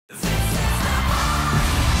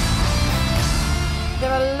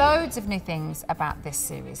loads of new things about this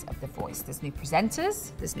series of The Voice. There's new presenters,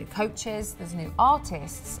 there's new coaches, there's new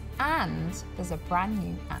artists, and there's a brand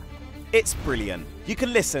new app. It's brilliant. You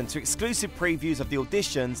can listen to exclusive previews of the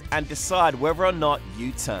auditions and decide whether or not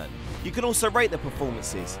you turn. You can also rate the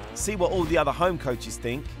performances, see what all the other home coaches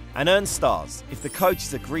think, and earn stars if the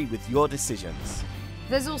coaches agree with your decisions.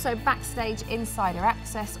 There's also backstage insider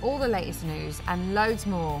access, all the latest news, and loads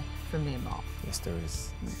more from me and Mark. Yes, there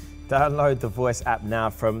is. Download the Voice app now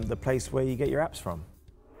from the place where you get your apps from.